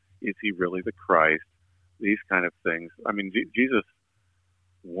heaven. Is he really the Christ? These kind of things. I mean, Jesus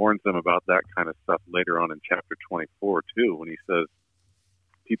warns them about that kind of stuff later on in chapter 24, too, when he says,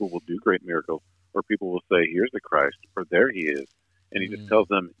 people will do great miracles, or people will say, here's the Christ, or there he is. And he just tells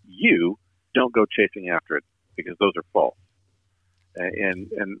them, you don't go chasing after it, because those are false. And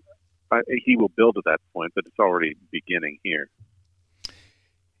he will build to that point, but it's already beginning here.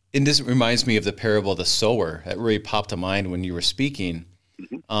 And this reminds me of the parable of the sower. That really popped to mind when you were speaking.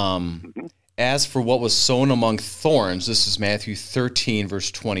 As for what was sown among thorns, this is Matthew 13,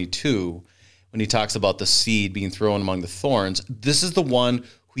 verse 22, when he talks about the seed being thrown among the thorns. This is the one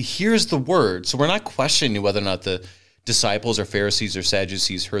who hears the word. So we're not questioning whether or not the disciples or Pharisees or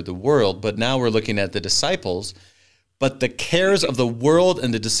Sadducees heard the word, but now we're looking at the disciples. But the cares of the world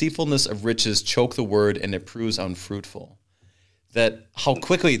and the deceitfulness of riches choke the word, and it proves unfruitful. That how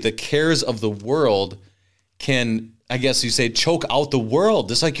quickly the cares of the world can, I guess you say, choke out the world,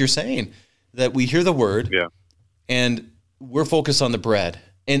 just like you're saying, that we hear the word, and we're focused on the bread.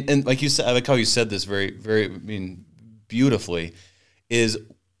 And like you said, I like how you said this very, very, beautifully, is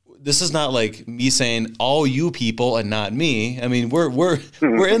this is not like me saying all you people and not me. I mean, we're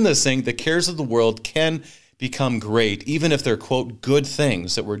in this thing. The cares of the world can become great, even if they're, quote, good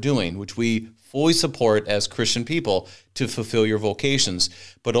things that we're doing, which we fully support as Christian people to fulfill your vocations.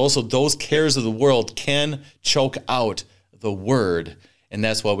 But also those cares of the world can choke out the word. And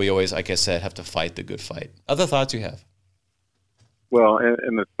that's why we always, like I said, have to fight the good fight. Other thoughts you have? Well,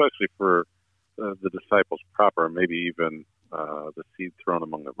 and especially for the disciples proper, maybe even the seed thrown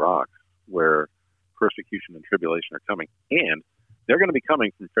among the rocks, where persecution and tribulation are coming. And they're going to be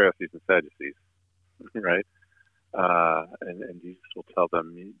coming from Pharisees and Sadducees, right? And Jesus will tell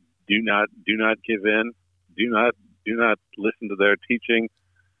them, do not give in. Do not listen to their teaching.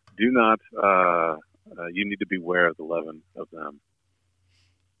 You need to beware of the leaven of them.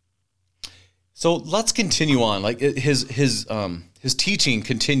 So let's continue on. Like his teaching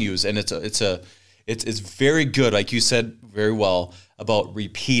continues, and it's very good. Like you said very well about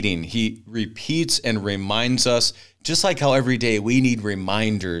repeating. He repeats and reminds us, just like how every day we need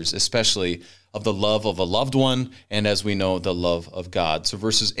reminders, especially of the love of a loved one, and as we know, the love of God. So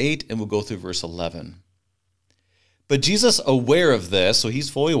verses 8, and we'll go through verse 11. But Jesus, aware of this, so he's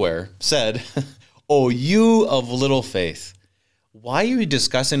fully aware, said, "O you of little faith, why are you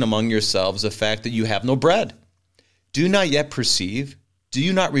discussing among yourselves the fact that you have no bread? Do you not yet perceive? Do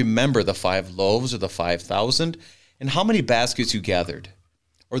you not remember the 5 loaves or the 5,000, and how many baskets you gathered?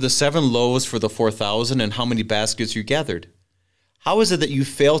 Or the 7 loaves for the 4,000, and how many baskets you gathered? How is it that you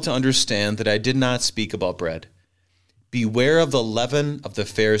fail to understand that I did not speak about bread? Beware of the leaven of the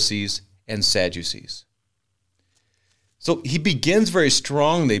Pharisees and Sadducees." So he begins very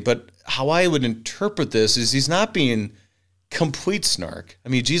strongly, but how I would interpret this is he's not being complete snark. I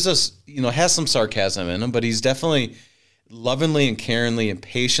mean, Jesus, has some sarcasm in him, but he's definitely lovingly and caringly and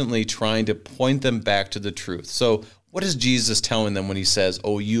patiently trying to point them back to the truth. So what is Jesus telling them when he says,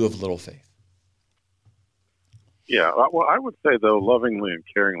 "Oh, you of little faith"? Yeah, well, I would say, though, lovingly and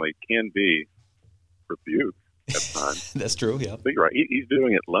caringly can be rebuke at times. That's true, yeah. But you're right. He's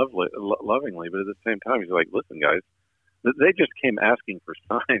doing it lovingly, but at the same time, he's like, listen, guys, they just came asking for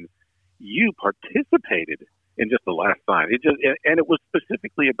signs. You participated in just the last sign. And it was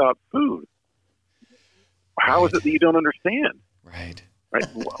specifically about food. How is it that you don't understand? Right.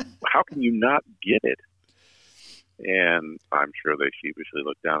 How can you not get it? And I'm sure they sheepishly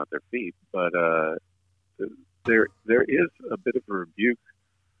look down at their feet, but there is a bit of a rebuke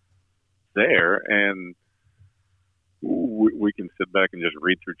there, and we can sit back and just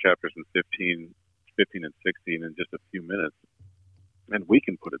read through chapters in 15 and 16 in just a few minutes, and we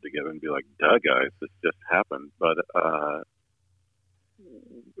can put it together and be like, duh, guys, this just happened. But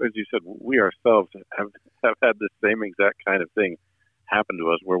as you said, we ourselves have had the same exact kind of thing happen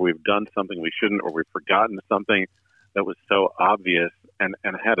to us, where we've done something we shouldn't, or we've forgotten something that was so obvious and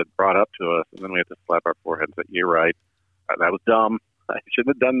had it brought up to us, and then we have to slap our forehead and say, you're right, that was dumb, I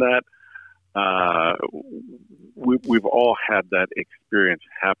shouldn't have done that. We've all had that experience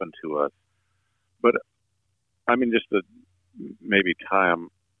happen to us. But I mean, just to maybe tie them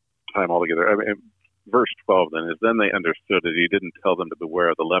all together, I mean, verse 12 then is, then they understood that he didn't tell them to beware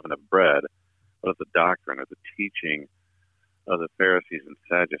of the leaven of bread, but of the doctrine or the teaching of the Pharisees and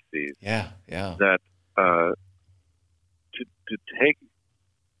Sadducees. Yeah. That to take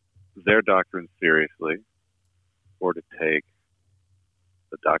their doctrine seriously, or to take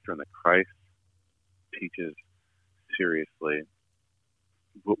the doctrine that Christ teaches seriously,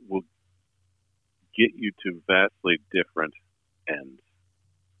 will get you to vastly different ends.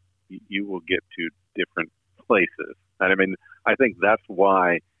 You will get to different places. And I mean, I think that's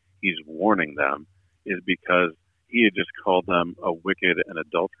why he's warning them, is because he had just called them a wicked and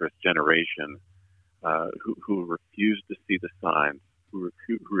adulterous generation who refused to see the signs, who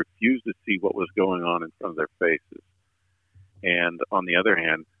refused to see what was going on in front of their faces. And on the other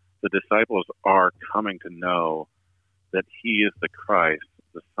hand, the disciples are coming to know that he is the Christ,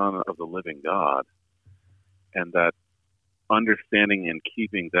 the Son of the living God, and that understanding and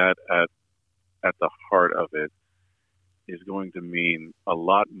keeping that at the heart of it is going to mean a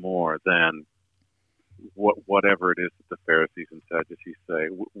lot more than whatever it is that the Pharisees and Sadducees say.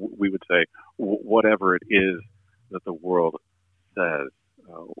 We would say whatever it is that the world says.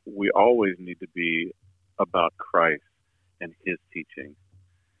 We always need to be about Christ and his teaching.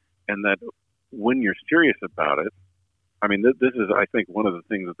 And that when you're serious about it, I mean, this is, I think, one of the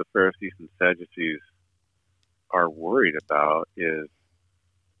things that the Pharisees and Sadducees are worried about is,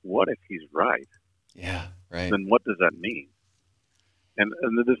 what if he's right? Yeah, right. Then what does that mean? And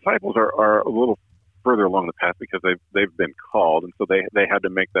the disciples are a little further along the path because they've been called, and so they had to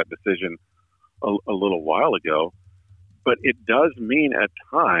make that decision a little while ago. But it does mean at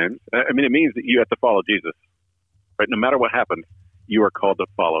times, I mean, it means that you have to follow Jesus, right? No matter what happens, you are called to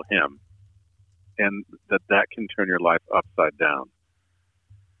follow him, and that can turn your life upside down.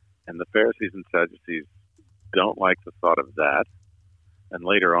 And the Pharisees and Sadducees don't like the thought of that. And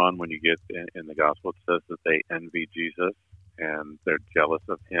later on, when you get in the gospel, it says that they envy Jesus and they're jealous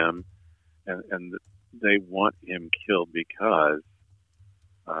of him, and they want him killed because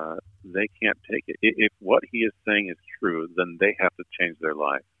they can't take it. If what he is saying is true, then they have to change their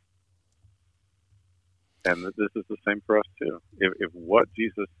life. And this is the same for us too. If what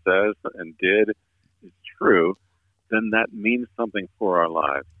Jesus says and did is true, then that means something for our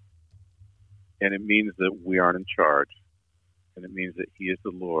lives. And it means that we aren't in charge. And it means that he is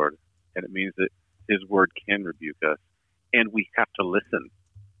the Lord. And it means that his word can rebuke us. And we have to listen.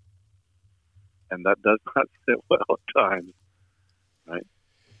 And that does not sit well at times, right?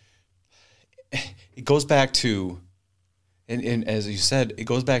 It goes back to, and as you said, it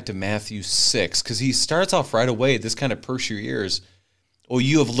goes back to Matthew 6, because he starts off right away, this kind of perks your ears. Oh,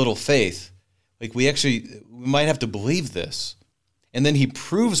 you have little faith. Like, we might have to believe this. And then he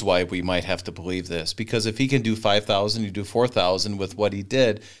proves why we might have to believe this, because if he can do 5,000, you do 4,000 with what he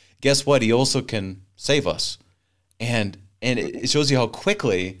did, guess what? He also can save us. And it shows you how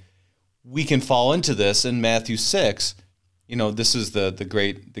quickly we can fall into this in Matthew 6. You know, this is the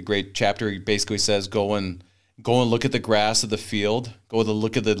great chapter. He basically says, go and look at the grass of the field, go to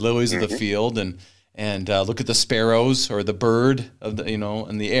look at the lilies of the field, and look at the sparrows or the bird of the,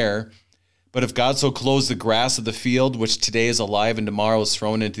 in the air. But if God so clothes the grass of the field, which today is alive and tomorrow is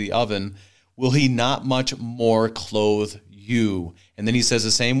thrown into the oven, will he not much more clothe you? And then he says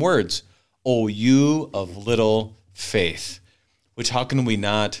the same words, O you of little faith. Which, how can we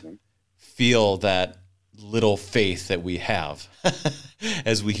not feel that little faith that we have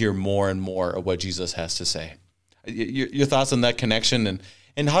as we hear more and more of what Jesus has to say? Your thoughts on that connection,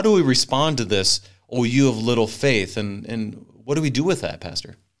 and how do we respond to this, O you of little faith, and what do we do with that,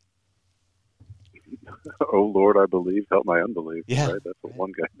 Pastor? Oh Lord, I believe, help my unbelief. Yeah, right? That's what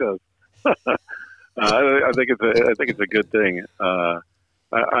one guy does. I think it's a good thing.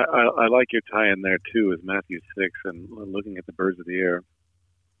 I like your tie in there too, is Matthew 6 and looking at the birds of the air.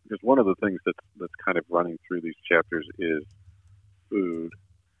 Because one of the things that's kind of running through these chapters is food,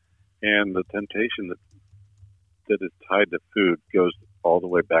 and the temptation that is tied to food goes all the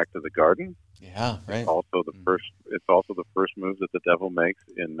way back to the garden. Yeah, right. It's also the first move that the devil makes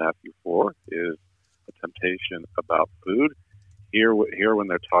in Matthew 4 is a temptation about food. Here when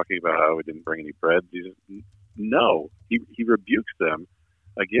they're talking about how we didn't bring any bread, Jesus, no, he rebukes them.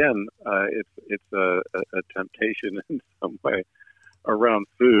 Again, it's a temptation in some way around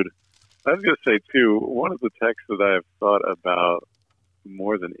food. I was going to say, too, one of the texts that I have thought about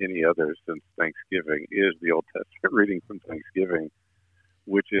more than any other since Thanksgiving is the Old Testament reading from Thanksgiving,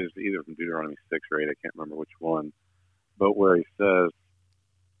 which is either from Deuteronomy 6 or 8, I can't remember which one, but where he says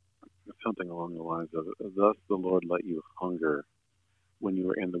something along the lines of, "Thus the Lord let you hunger when you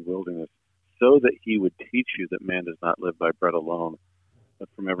were in the wilderness, so that he would teach you that man does not live by bread alone, but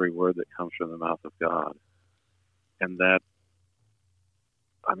from every word that comes from the mouth of God." And that's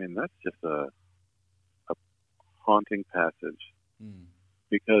just a haunting passage,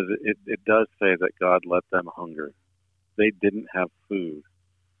 because it does say that God let them hunger. They didn't have food,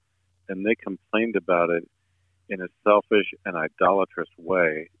 and they complained about it in a selfish and idolatrous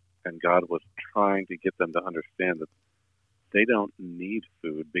way, and God was trying to get them to understand that they don't need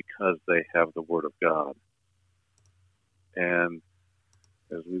food because they have the Word of God. And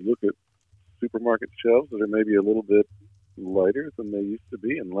as we look at supermarket shelves that are maybe a little bit lighter than they used to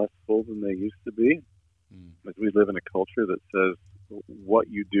be and less full than they used to be, as we live in a culture that says what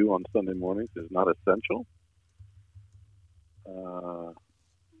you do on Sunday mornings is not essential,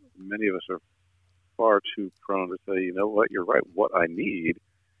 many of us are far too prone to say, you know what, you're right, what I need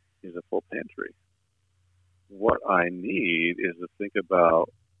is a full pantry. What I need is to think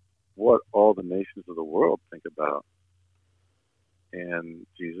about what all the nations of the world think about. And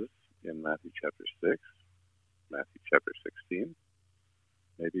Jesus, in Matthew chapter 6, Matthew chapter 16,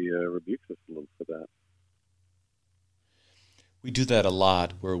 maybe rebukes us a little for that. We do that a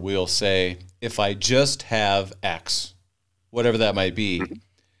lot, where we'll say, if I just have X, whatever that might be,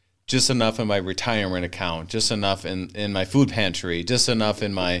 just enough in my retirement account, just enough in my food pantry, just enough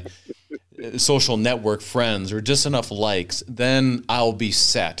in my social network friends, or just enough likes, then I'll be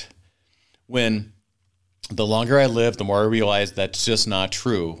set. When the longer I live, the more I realize that's just not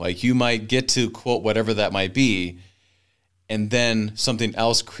true. Like, you might get to quote whatever that might be, and then something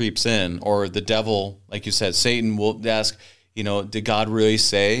else creeps in, or the devil, like you said, Satan will ask, did God really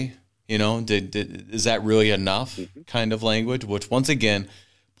say, is that really enough, kind of language, which once again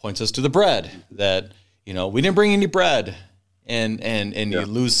points us to the bread, that, we didn't bring any bread. And you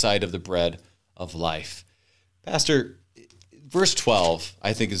lose sight of the bread of life. Pastor, verse 12,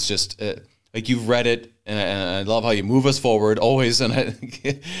 I think is just, like, you've read it, and I love how you move us forward always.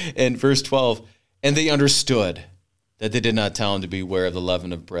 And verse 12, and they understood that they did not tell him to beware of the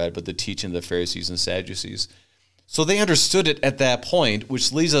leaven of bread, but the teaching of the Pharisees and Sadducees. So they understood it at that point,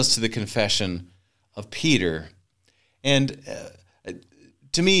 which leads us to the confession of Peter. And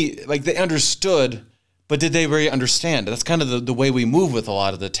to me, like, they understood, but did they really understand? That's kind of the way we move with a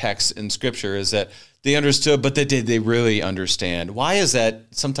lot of the texts in Scripture, is that they understood, but did they really understand? Why is that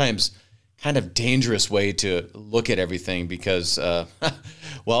sometimes kind of dangerous way to look at everything? Because,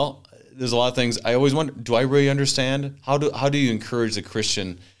 well, there's a lot of things I always wonder, do I really understand? How do you encourage the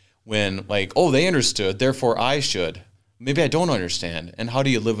Christian when, like, oh, they understood, therefore I should? Maybe I don't understand. And how do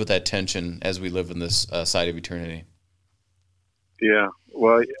you live with that tension as we live in this side of eternity? Yeah,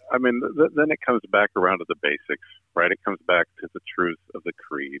 well, I mean, then it comes back around to the basics, right? It comes back to the truth of the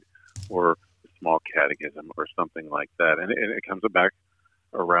creed or the small catechism or something like that. And it comes back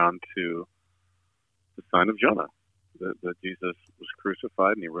around to the sign of Jonah, that Jesus was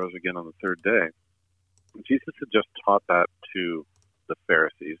crucified and he rose again on the third day. And Jesus had just taught that to the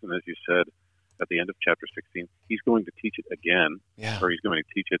Pharisees. And as you said, at the end of chapter 16, he's going to teach it again, or he's going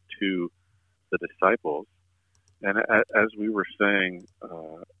to teach it to the disciples. And as we were saying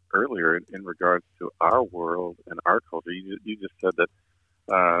earlier, in regards to our world and our culture, you just said that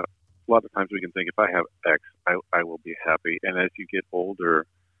a lot of times we can think, if I have X, I will be happy. And as you get older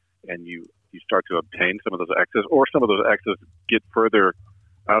and you start to obtain some of those X's, or some of those X's get further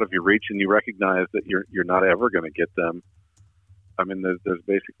out of your reach, and you recognize that you're not ever going to get them. I mean, there's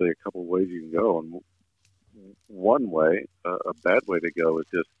basically a couple of ways you can go. And one way, a bad way to go, is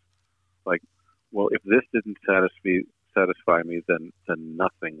just like, well, if this didn't satisfy me, then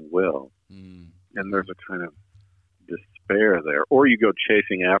nothing will. And there's a kind of despair there. Or you go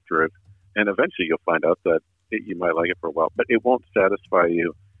chasing after it, and eventually you'll find out that you might like it for a while, but it won't satisfy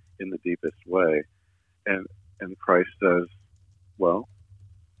you in the deepest way. And Christ says, well,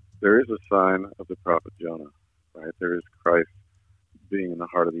 there is a sign of the prophet Jonah, right? There is Christ being in the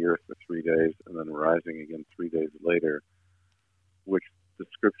heart of the earth for 3 days and then rising again 3 days later, which the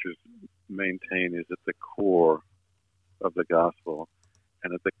Scriptures maintain is at the core of the gospel,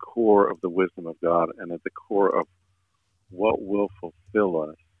 and at the core of the wisdom of God, and at the core of what will fulfill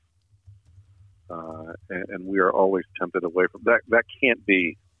us. and we are always tempted away from that. That can't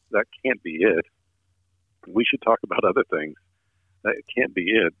be it. We should talk about other things. That can't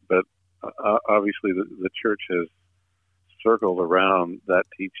be it. But obviously, the church has circled around that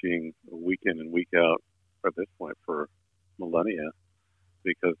teaching week in and week out at this point for millennia,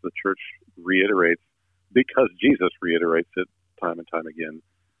 because the church reiterates, because Jesus reiterates it time and time again,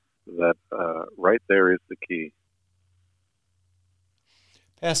 that right there is the key.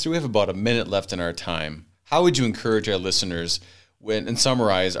 Pastor, we have about a minute left in our time. How would you encourage our listeners and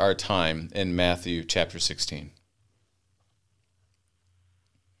summarize our time in Matthew chapter 16?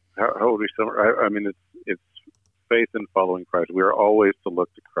 How would we summarize? I mean, it's faith in following Christ. We are always to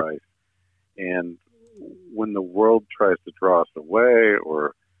look to Christ. And when the world tries to draw us away,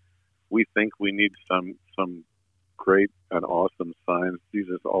 or we think we need some great and awesome signs,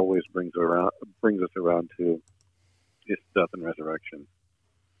 Jesus always brings us around to his death and resurrection.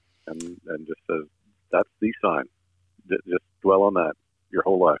 And just says, that's the sign. Just dwell on that your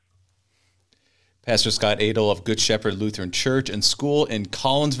whole life. Pastor Scott Adel of Good Shepherd Lutheran Church and School in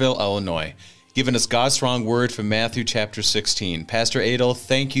Collinsville, Illinois, giving us God's strong word from Matthew chapter 16. Pastor Adel,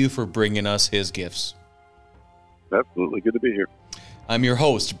 thank you for bringing us his gifts. Absolutely. Good to be here. I'm your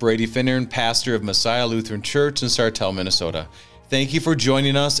host, Brady Finnern, pastor of Messiah Lutheran Church in Sartell, Minnesota. Thank you for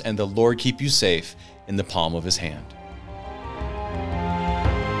joining us, and the Lord keep you safe in the palm of his hand.